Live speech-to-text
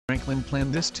Franklin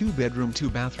plan, this 2-bedroom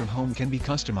 2-bathroom home can be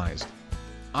customized.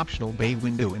 Optional bay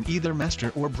window in either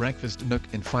master or breakfast nook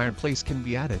and fireplace can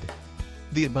be added.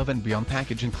 The above and beyond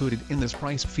package included in this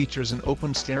price features an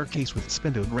open staircase with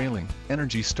spindled railing,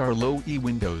 Energy Star low E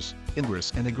windows,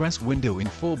 Ingress and Egress window in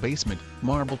full basement,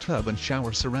 marble tub and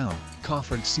shower surround,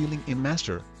 coffered ceiling in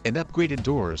master, and upgraded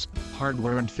doors,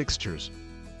 hardware and fixtures.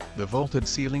 The vaulted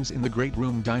ceilings in the great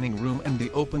room, dining room and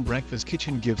the open breakfast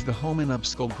kitchen gives the home an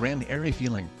upscaled grand airy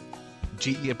feeling.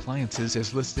 GE appliances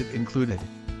as listed included.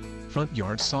 Front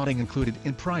yard sodding included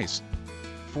in price.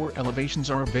 4 elevations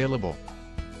are available.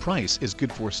 Price is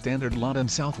good for standard lot and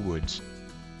Southwoods.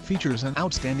 Features an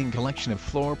outstanding collection of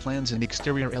floor plans and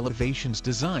exterior elevations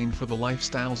designed for the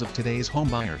lifestyles of today's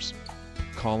homebuyers.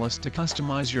 Call us to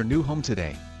customize your new home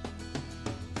today.